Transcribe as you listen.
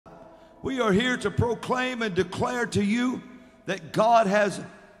We are here to proclaim and declare to you that God has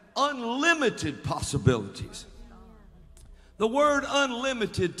unlimited possibilities. The word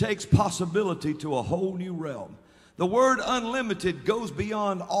unlimited takes possibility to a whole new realm. The word unlimited goes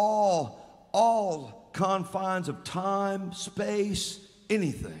beyond all confines of time, space,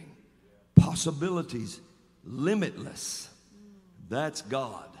 anything. Possibilities, limitless. That's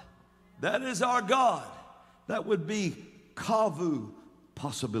God. That is our God. That would be kavu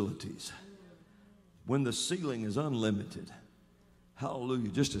possibilities. When the ceiling is unlimited. Hallelujah.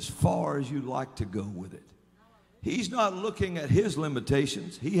 Just as far as you'd like to go with it. He's not looking at his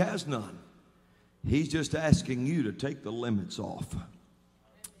limitations. He has none. He's just asking you to take the limits off.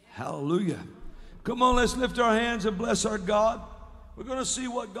 Hallelujah. Come on, let's lift our hands and bless our God. We're going to see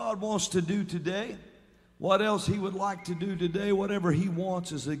what God wants to do today. What else he would like to do today. Whatever he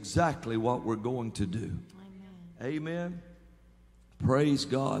wants is exactly what we're going to do. Amen. Amen. Praise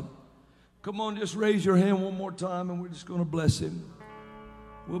God. Come on, just raise your hand one more time and we're just going to bless him.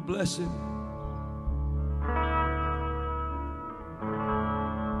 We'll bless him.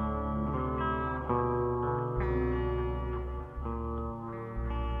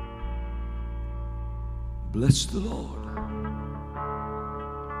 Bless the Lord.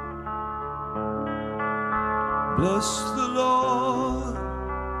 Bless the Lord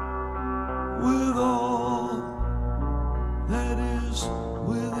with all that is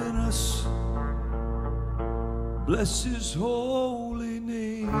within us. Bless his holy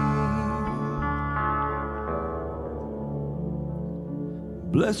name.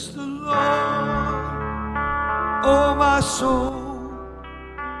 Bless the Lord, oh my soul,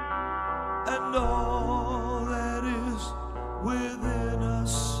 and all that is within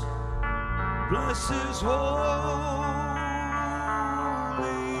us. Bless his holy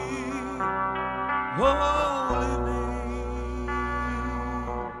name.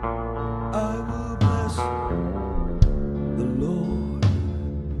 I will bless the Lord.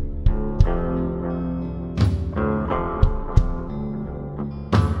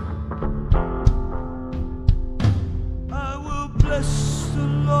 I will bless the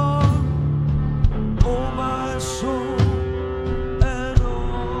Lord, oh my soul.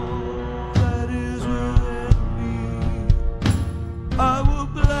 I will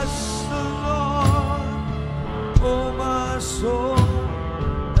bless the Lord, oh my soul,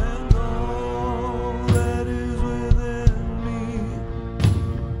 and all that is within me.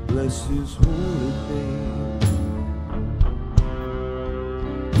 Bless his holy name.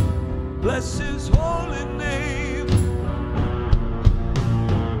 Bless his holy name.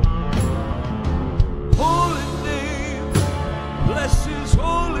 Holy name. Bless his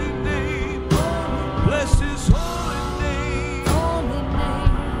holy name. Bless his holy name.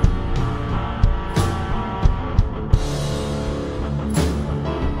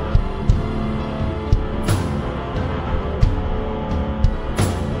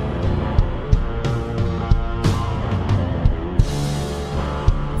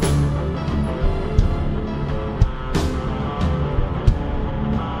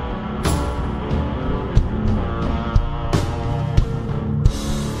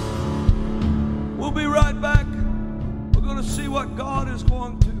 What God is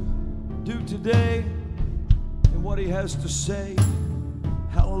going to do today and what he has to say.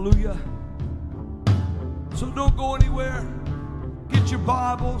 Hallelujah. So don't go anywhere. Get your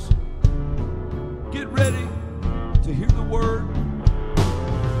Bibles. Get ready to hear the word.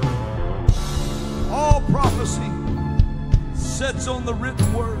 All prophecy sets on the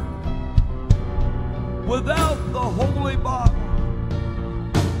written word. Without the Holy Bible,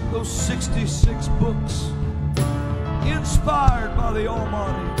 those 66 books inspired by the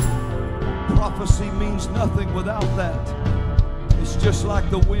Almighty, prophecy means nothing without that. It's just like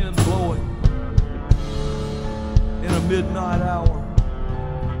the wind blowing in a midnight hour.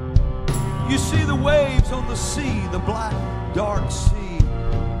 You see the waves on the sea, the black, dark sea,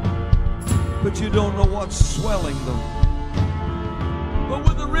 but you don't know what's swelling them. But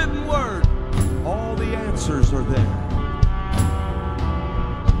with the written word, all the answers are there.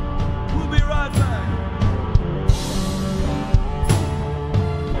 We'll be right back.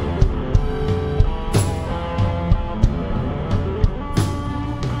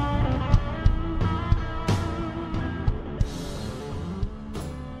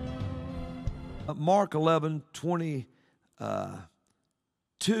 Mark 11:22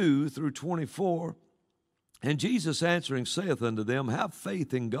 through 24. And Jesus answering saith unto them, have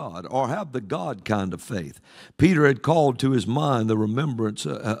faith in God, or have the God kind of faith. Peter had called to his mind the remembrance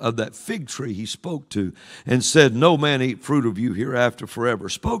of that fig tree he spoke to, and said, no man eat fruit of you hereafter forever.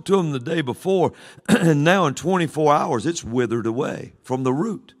 Spoke to him the day before, and now in 24 hours it's withered away from the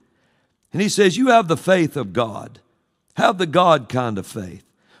root. And he says, you have the faith of God. Have the God kind of faith.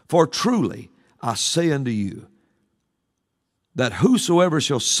 For truly I say unto you, that whosoever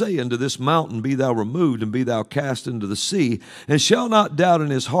shall say unto this mountain, be thou removed, and be thou cast into the sea, and shall not doubt in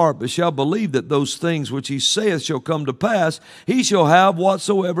his heart, but shall believe that those things which he saith shall come to pass, he shall have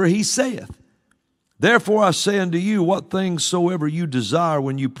whatsoever he saith. Therefore I say unto you, what things soever you desire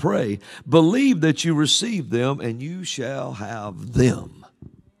when you pray, believe that you receive them, and you shall have them.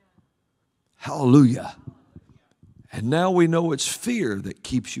 Hallelujah. And now we know it's fear that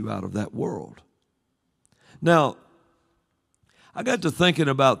keeps you out of that world. Now, I got to thinking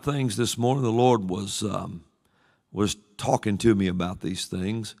about things this morning. The Lord was talking to me about these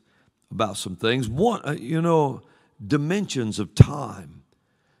things, about some things. One, dimensions of time,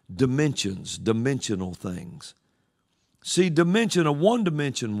 dimensional things. See, a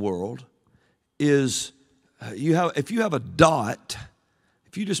one-dimension world is if you have a dot,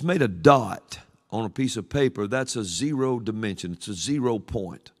 if you just made a dot on a piece of paper, that's a zero dimension. It's a 0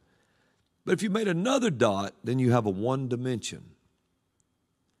 point. But if you made another dot, then you have a one dimension.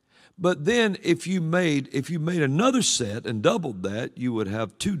 But then if you made another set and doubled that, you would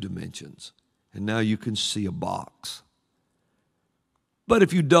have 2 dimensions. And now you can see a box. But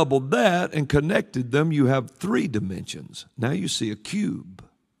if you doubled that and connected them, you have 3 dimensions. Now you see a cube.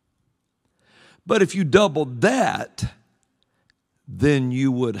 But if you doubled that, then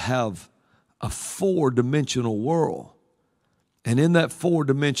you would have a 4-dimensional world. And in that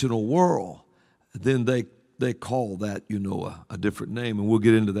 4-dimensional world, then they call that, a different name, and we'll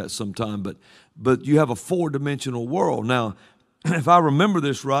get into that sometime. But you have a 4-dimensional world. Now, if I remember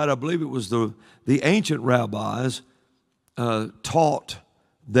this right, I believe it was the ancient rabbis taught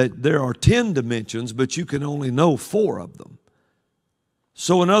that there are 10 dimensions, but you can only know 4 of them.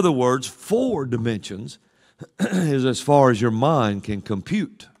 So in other words, 4 dimensions is as far as your mind can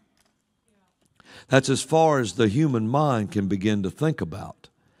compute. That's as far as the human mind can begin to think about.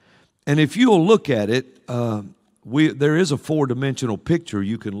 And if you'll look at it, there is a 4-dimensional picture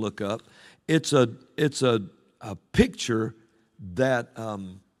you can look up. It's a picture that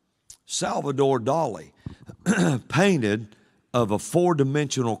Salvador Dali painted of a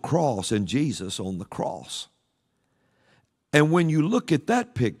 4-dimensional cross and Jesus on the cross. And when you look at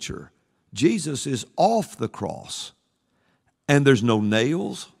that picture, Jesus is off the cross, and there's no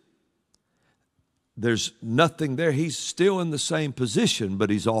nails. There's nothing there. He's still in the same position, but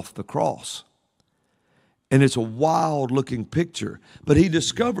he's off the cross. And it's a wild-looking picture. But he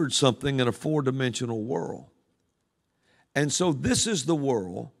discovered something in a 4-dimensional world. And so this is the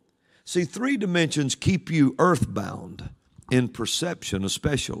world. See, 3 dimensions keep you earthbound in perception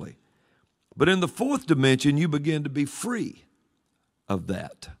especially. But in the 4th dimension, you begin to be free of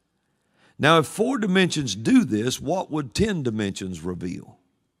that. Now, if 4 dimensions do this, what would 10 dimensions reveal?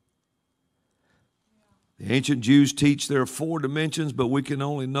 The ancient Jews teach there are 4 dimensions, but we can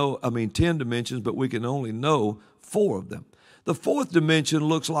only know, 10 dimensions, but we can only know 4 of them. The 4th dimension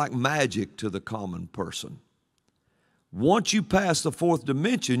looks like magic to the common person. Once you pass the 4th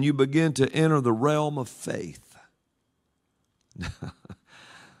dimension, you begin to enter the realm of faith.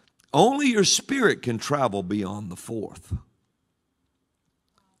 Only your spirit can travel beyond the 4th.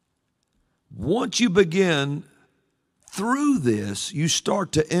 Once you begin through this, you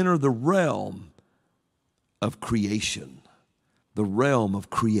start to enter the realm of creation, the realm of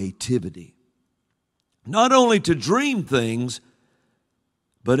creativity. Not only to dream things,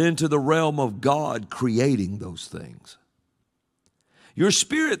 but into the realm of God creating those things. Your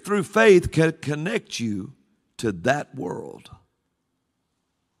spirit through faith can connect you to that world.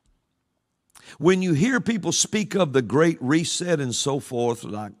 When you hear people speak of the Great Reset and so forth,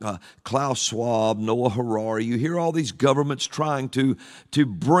 like Klaus Schwab, Noah Harari, you hear all these governments trying to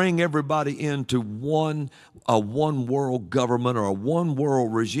bring everybody into a one world government or a one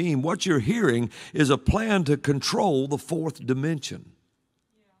world regime. What you're hearing is a plan to control the 4th dimension.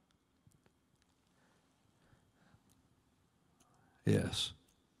 Yes.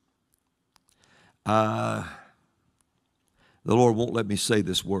 The Lord won't let me say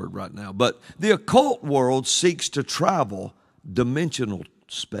this word right now, but the occult world seeks to travel dimensional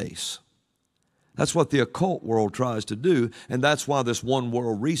space. That's what the occult world tries to do, and that's why this one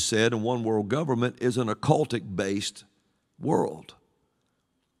world reset and one world government is an occultic-based world.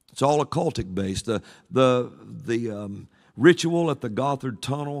 It's all occultic-based. The ritual at the Gotthard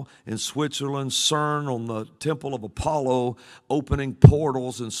Tunnel in Switzerland, CERN on the Temple of Apollo, opening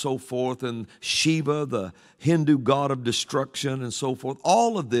portals and so forth, and Shiva, the Hindu god of destruction and so forth.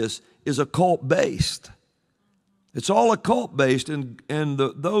 All of this is occult-based. It's all occult-based, and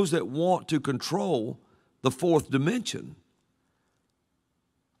those that want to control the 4th dimension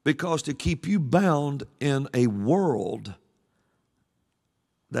Because to keep you bound in a world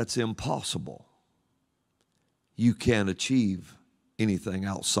that's impossible, you can't achieve anything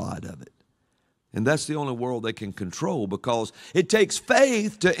outside of it. And that's the only world they can control, because it takes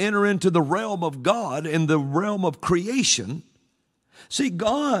faith to enter into the realm of God, in the realm of creation. See,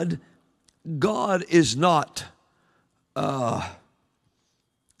 God is not,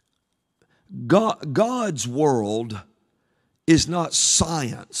 God's world is not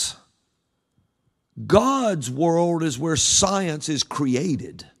science. God's world is where science is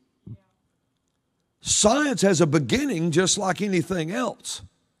created. Science has a beginning just like anything else.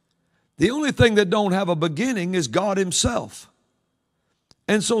 The only thing that don't have a beginning is God himself.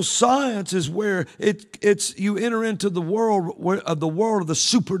 And so science is where it's you enter into the world of the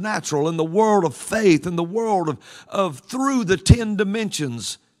supernatural, and the world of faith, and the world of through the 10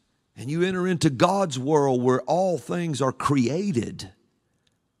 dimensions. And you enter into God's world where all things are created.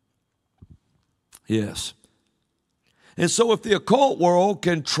 Yes. And so if the occult world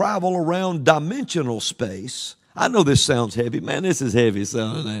can travel around dimensional space, I know this sounds heavy. Man, this is heavy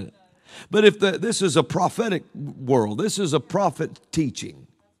sounding, ain't it? But if this is a prophetic world, this is a prophet teaching.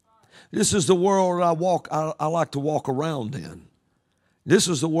 This is the world I like to walk around in. This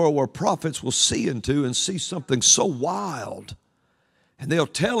is the world where prophets will see into and see something so wild. And they'll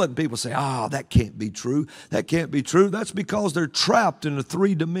tell it, and people say, that can't be true. That can't be true. That's because they're trapped in a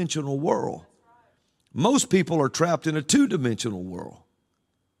 3-dimensional world. Most people are trapped in a 2-dimensional world.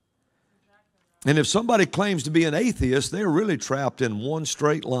 And if somebody claims to be an atheist, they're really trapped in one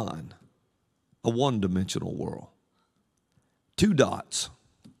straight line, a 1-dimensional world. 2 dots.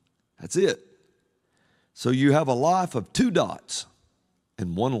 That's it. So you have a life of 2 dots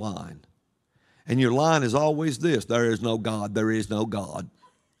in one line. And your line is always this: there is no God, there is no God.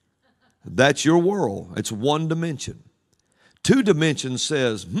 That's your world. It's 1 dimension. 2 dimensions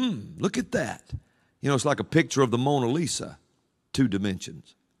says, look at that. You know, it's like a picture of the Mona Lisa, 2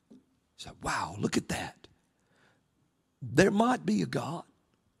 dimensions. You say, wow, look at that. There might be a God.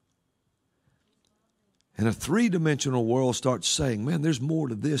 And a 3-dimensional world starts saying, man, there's more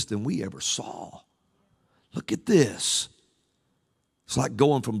to this than we ever saw. Look at this. It's like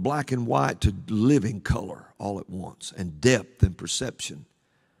going from black and white to living color all at once, and depth and perception.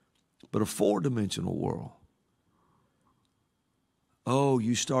 But a 4-dimensional world,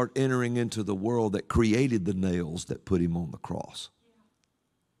 you start entering into the world that created the nails that put him on the cross.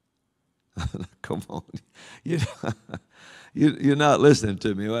 Come on. You're not listening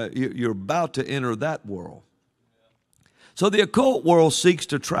to me. You're about to enter that world. So the occult world seeks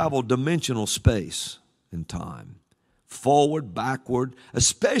to travel dimensional space and time, forward, backward,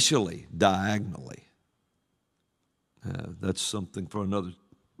 especially diagonally. That's something for another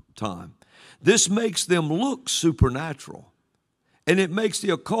time. This makes them look supernatural, and it makes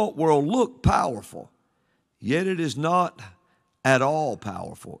the occult world look powerful, yet it is not at all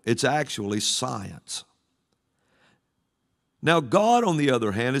powerful. It's actually science. Now, God, on the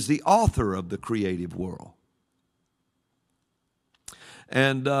other hand, is the author of the creative world.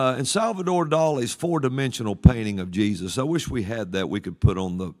 And in Salvador Dali's 4-dimensional painting of Jesus, I wish we had that we could put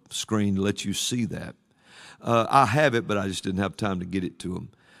on the screen to let you see that. I have it, but I just didn't have time to get it to him.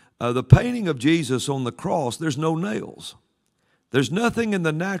 The painting of Jesus on the cross, there's no nails. There's nothing in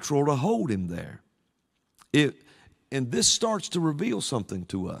the natural to hold him there. And this starts to reveal something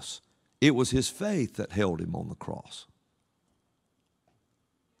to us. It was his faith that held him on the cross.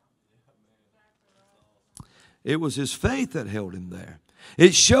 It was his faith that held him there.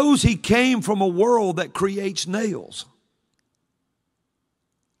 It shows he came from a world that creates nails.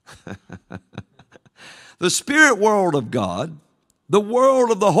 The spirit world of God, the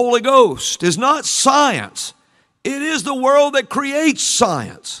world of the Holy Ghost, is not science. It is the world that creates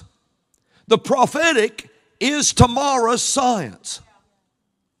science. The prophetic is tomorrow's science.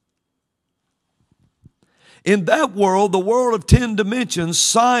 In that world, the world of 10 dimensions,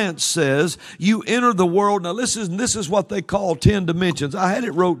 science says you enter the world. Now this is what they call 10 dimensions. I had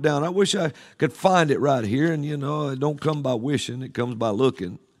it wrote down. I wish I could find it right here. And it don't come by wishing. It comes by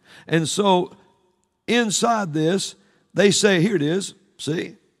looking. And so inside this, they say, here it is.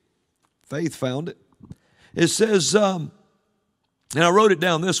 See? Faith found it. It says, and I wrote it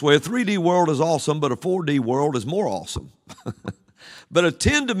down this way: a 3D world is awesome, but a 4D world is more awesome. But a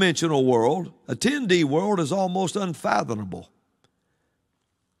 10-dimensional world, a 10D world, is almost unfathomable.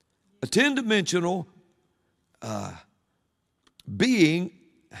 A 10-dimensional being,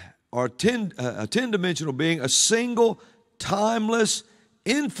 or a 10-dimensional being, a single, timeless,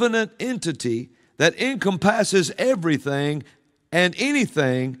 infinite entity that encompasses everything and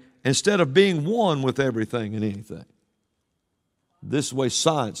anything instead of being one with everything and anything. This is the way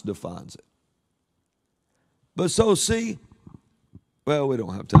science defines it. But so see, well, we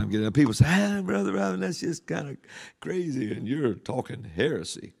don't have time to get into. People say, Brother Robin, that's just kind of crazy, and you're talking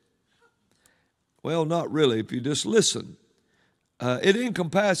heresy. Well, not really, if you just listen. It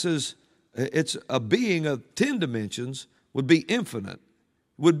encompasses, it's a being of 10 dimensions, would be infinite,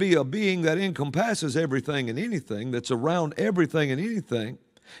 would be a being that encompasses everything and anything, that's around everything and anything,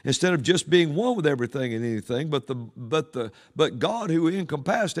 instead of just being one with everything and anything, but God, who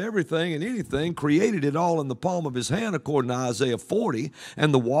encompassed everything and anything, created it all in the palm of his hand, according to Isaiah 40,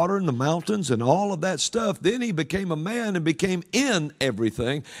 and the water and the mountains and all of that stuff. Then he became a man and became in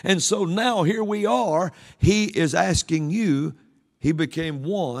everything. And so now here we are. He is asking you, he became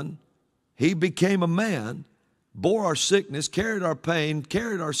one, he became a man, bore our sickness, carried our pain,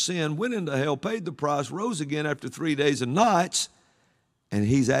 carried our sin, went into hell, paid the price, rose again after 3 days and nights. And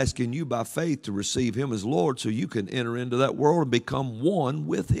he's asking you by faith to receive him as Lord so you can enter into that world and become one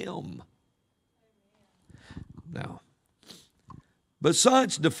with him. Now, but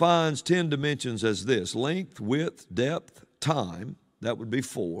science defines 10 dimensions as this: length, width, depth, time. That would be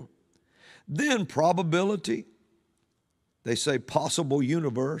 4. Then probability. They say possible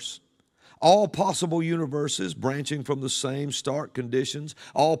universe. All possible universes branching from the same start conditions.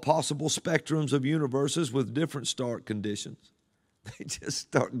 All possible spectrums of universes with different start conditions. They just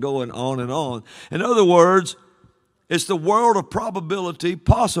start going on and on. In other words, it's the world of probability,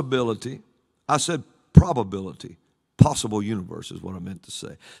 possibility. I said probability. Possible universe is what I meant to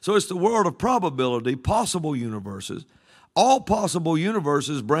say. So it's the world of probability, possible universes. All possible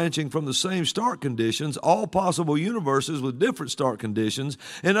universes branching from the same start conditions. All possible universes with different start conditions.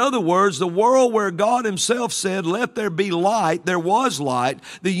 In other words, the world where God himself said, let there be light, there was light.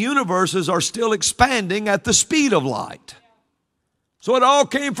 The universes are still expanding at the speed of light. So it all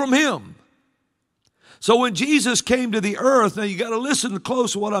came from him. So when Jesus came to the earth, now you got to listen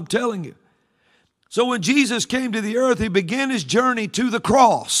close to what I'm telling you. So when Jesus came to the earth, he began his journey to the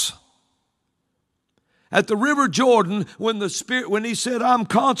cross. At the River Jordan, when he said, I'm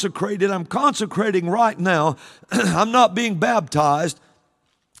consecrating right now. I'm not being baptized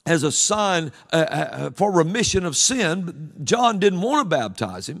as a sign for remission of sin. John didn't want to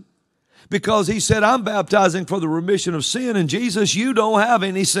baptize him, because he said, I'm baptizing for the remission of sin, and Jesus, you don't have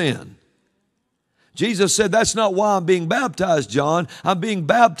any sin. Jesus said, that's not why I'm being baptized, John. I'm being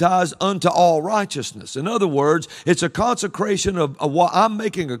baptized unto all righteousness. In other words, it's a consecration of what I'm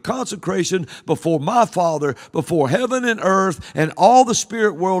making a consecration before my Father, before heaven and earth and all the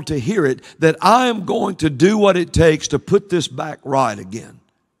spirit world to hear it, that I am going to do what it takes to put this back right again.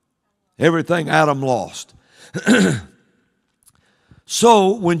 Everything Adam lost.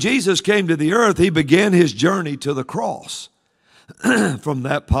 So when Jesus came to the earth, he began his journey to the cross from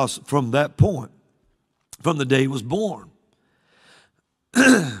that point, from the day he was born.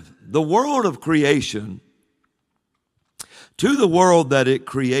 The world of creation to the world that it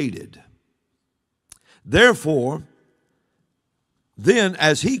created. Therefore, then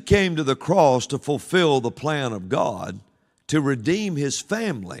as he came to the cross to fulfill the plan of God, to redeem his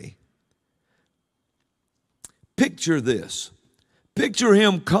family, picture this. Picture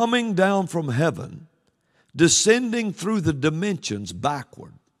him coming down from heaven, descending through the dimensions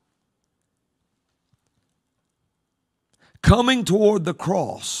backward, coming toward the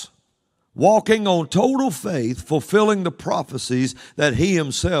cross, walking on total faith, fulfilling the prophecies that he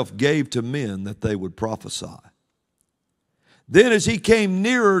himself gave to men that they would prophesy. Then as he came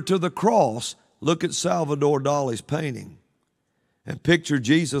nearer to the cross, look at Salvador Dali's painting, and picture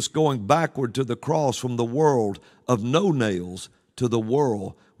Jesus going backward to the cross from the world of no nails to the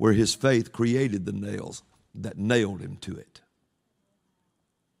world where his faith created the nails that nailed him to it.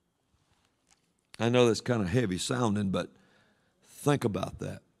 I know that's kind of heavy sounding, but think about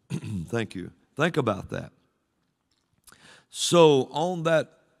that. Thank you. Think about that. So on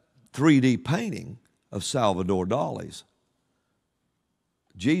that 3D painting of Salvador Dali's,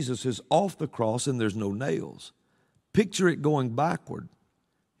 Jesus is off the cross and there's no nails. Picture it going backward.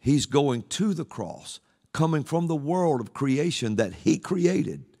 He's going to the cross, coming from the world of creation that he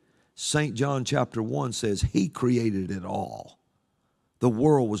created. St. John chapter 1 says he created it all. The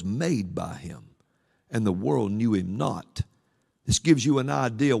world was made by him, and the world knew him not. This gives you an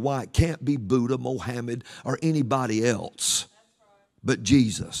idea why it can't be Buddha, Mohammed, or anybody else but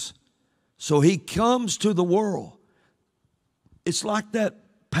Jesus. So he comes to the world. It's like that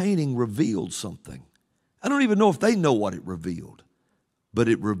painting revealed something. I don't even know if they know what it revealed, but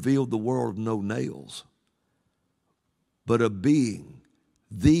it revealed the world of no nails, but a being,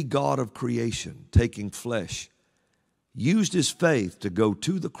 the God of creation, taking flesh, used his faith to go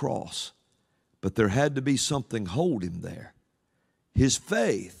to the cross, but there had to be something hold him there. His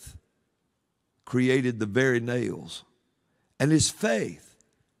faith created the very nails. And his faith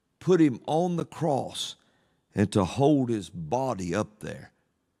put him on the cross, and to hold his body up there,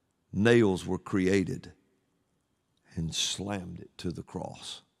 nails were created and slammed it to the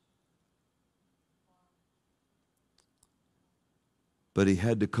cross. But he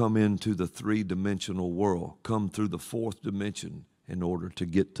had to come into the three-dimensional world, come through the fourth dimension in order to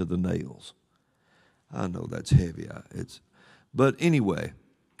get to the nails. I know that's heavy. But anyway,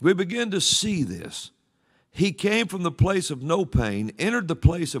 we begin to see this. He came from the place of no pain, entered the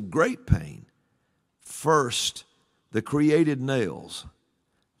place of great pain. First, the created nails.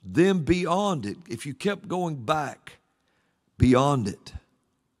 Then beyond it, if you kept going back, beyond it,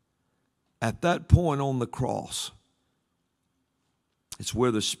 at that point on the cross, it's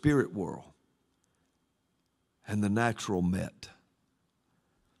where the spirit world and the natural met.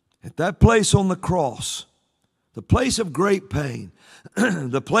 At that place on the cross, the place of great pain,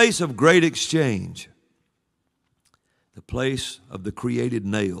 the place of great exchange, the place of the created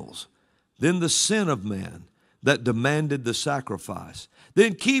nails, then the sin of man that demanded the sacrifice.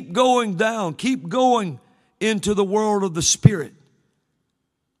 Then keep going down, keep going into the world of the spirit,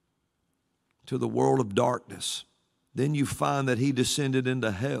 to the world of darkness. Then you find that he descended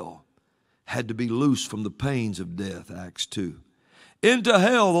into hell, had to be loosed from the pains of death, Acts 2. Into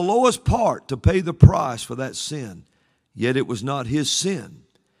hell, the lowest part, to pay the price for that sin. Yet it was not his sin.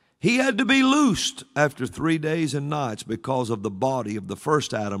 He had to be loosed after 3 days and nights because of the body of the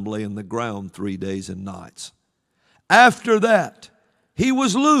first Adam lay in the ground 3 days and nights. After that, he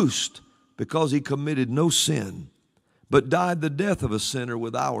was loosed because he committed no sin, but died the death of a sinner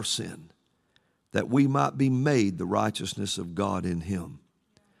with our sin, that we might be made the righteousness of God in him.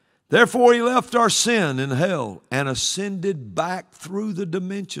 Therefore, he left our sin in hell and ascended back through the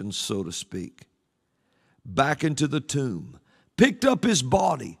dimensions, so to speak, back into the tomb, picked up his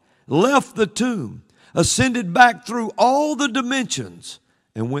body, left the tomb, ascended back through all the dimensions,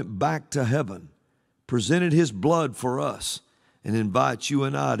 and went back to heaven, presented his blood for us, and invites you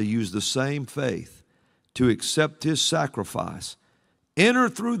and I to use the same faith to accept his sacrifice, enter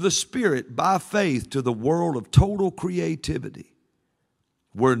through the Spirit by faith to the world of total creativity,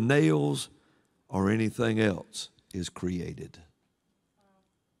 where nails or anything else is created.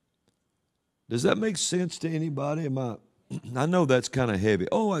 Does that make sense to anybody? I know that's kind of heavy.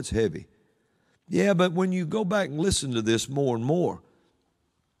 Oh, that's heavy. Yeah, but when you go back and listen to this more and more,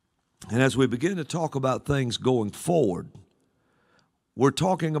 and as we begin to talk about things going forward, we're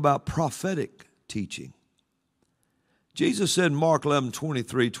talking about prophetic teaching. Jesus said in Mark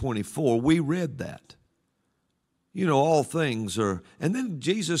 11:23-24, we read that. You know, all things are, and then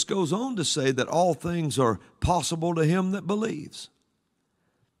Jesus goes on to say that all things are possible to him that believes.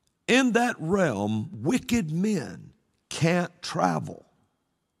 In that realm, wicked men can't travel.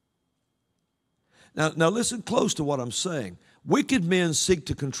 Now listen close to what I'm saying. Wicked men seek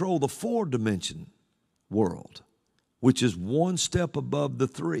to control the four-dimension world, which is one step above the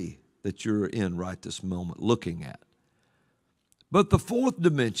three that you're in right this moment looking at. But the fourth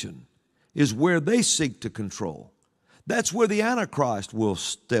dimension is where they seek to control. That's where the Antichrist will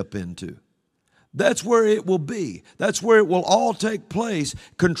step into. That's where it will be. That's where it will all take place,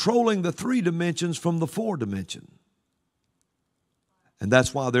 controlling the three dimensions from the four dimension. And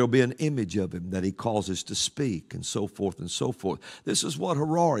that's why there will be an image of him that he causes to speak, and so forth and so forth. This is what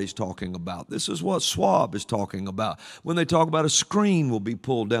Harari is talking about. This is what Schwab is talking about. When they talk about a screen will be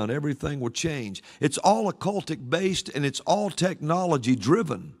pulled down, everything will change. It's all occultic based, and it's all technology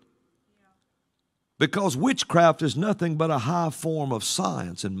driven. Because witchcraft is nothing but a high form of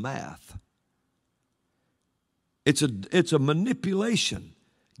science and math. It's a manipulation,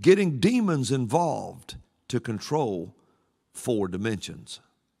 getting demons involved to control four dimensions.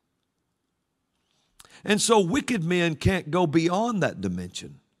 And so wicked men can't go beyond that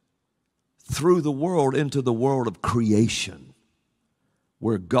dimension through the world into the world of creation,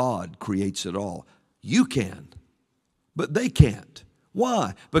 where God creates it all. You can, but they can't.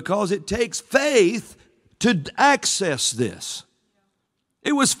 Why? Because it takes faith to access this.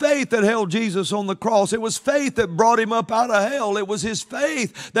 It was faith that held Jesus on the cross. It was faith that brought him up out of hell. It was his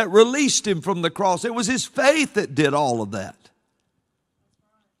faith that released him from the cross. It was his faith that did all of that.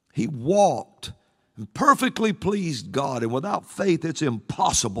 He walked and perfectly pleased God. And without faith, it's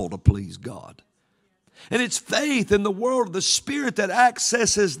impossible to please God. And it's faith in the world of the Spirit that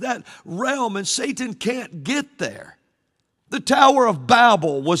accesses that realm, and Satan can't get there. The Tower of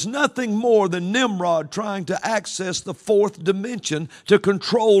Babel was nothing more than Nimrod trying to access the fourth dimension to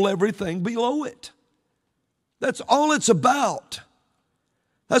control everything below it. That's all it's about.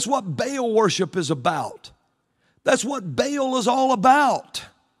 That's what Baal worship is about. That's what Baal is all about.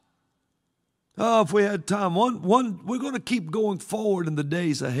 Oh, if we had time, we're going to keep going forward in the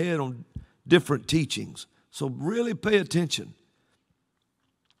days ahead on different teachings. So really pay attention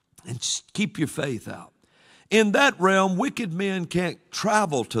and keep your faith out. In that realm, wicked men can't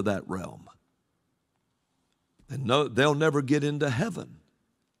travel to that realm. And no, they'll never get into heaven.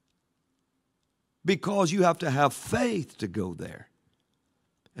 Because you have to have faith to go there.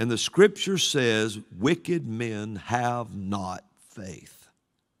 And the scripture says, wicked men have not faith.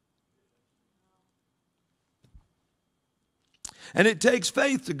 And it takes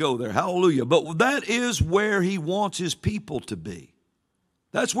faith to go there. Hallelujah. But that is where he wants his people to be.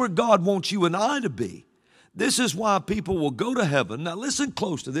 That's where God wants you and I to be. This is why people will go to heaven. Now listen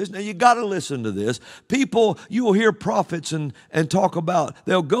close to this. Now you got to listen to this. People, you will hear prophets and talk about,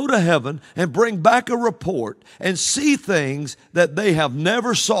 they'll go to heaven and bring back a report and see things that they have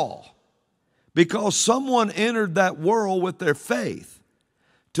never saw. Because someone entered that world with their faith.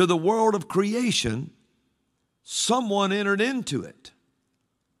 To the world of creation, someone entered into it.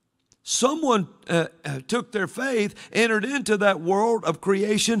 Someone took their faith, entered into that world of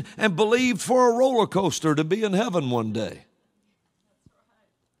creation, and believed for a roller coaster to be in heaven one day.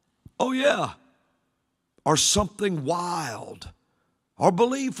 Oh, yeah. Or something wild. Or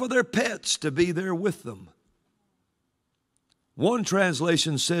believed for their pets to be there with them. One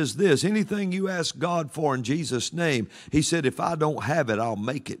translation says this, anything you ask God for in Jesus' name, he said, if I don't have it, I'll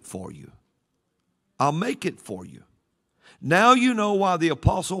make it for you. I'll make it for you. Now you know why the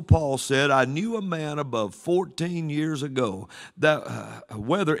Apostle Paul said, I knew a man above 14 years ago that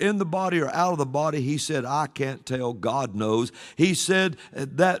whether in the body or out of the body, he said, I can't tell, God knows. He said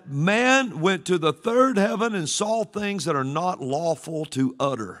that man went to the third heaven and saw things that are not lawful to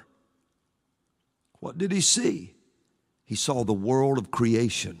utter. What did he see? He saw the world of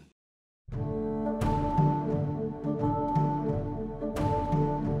creation.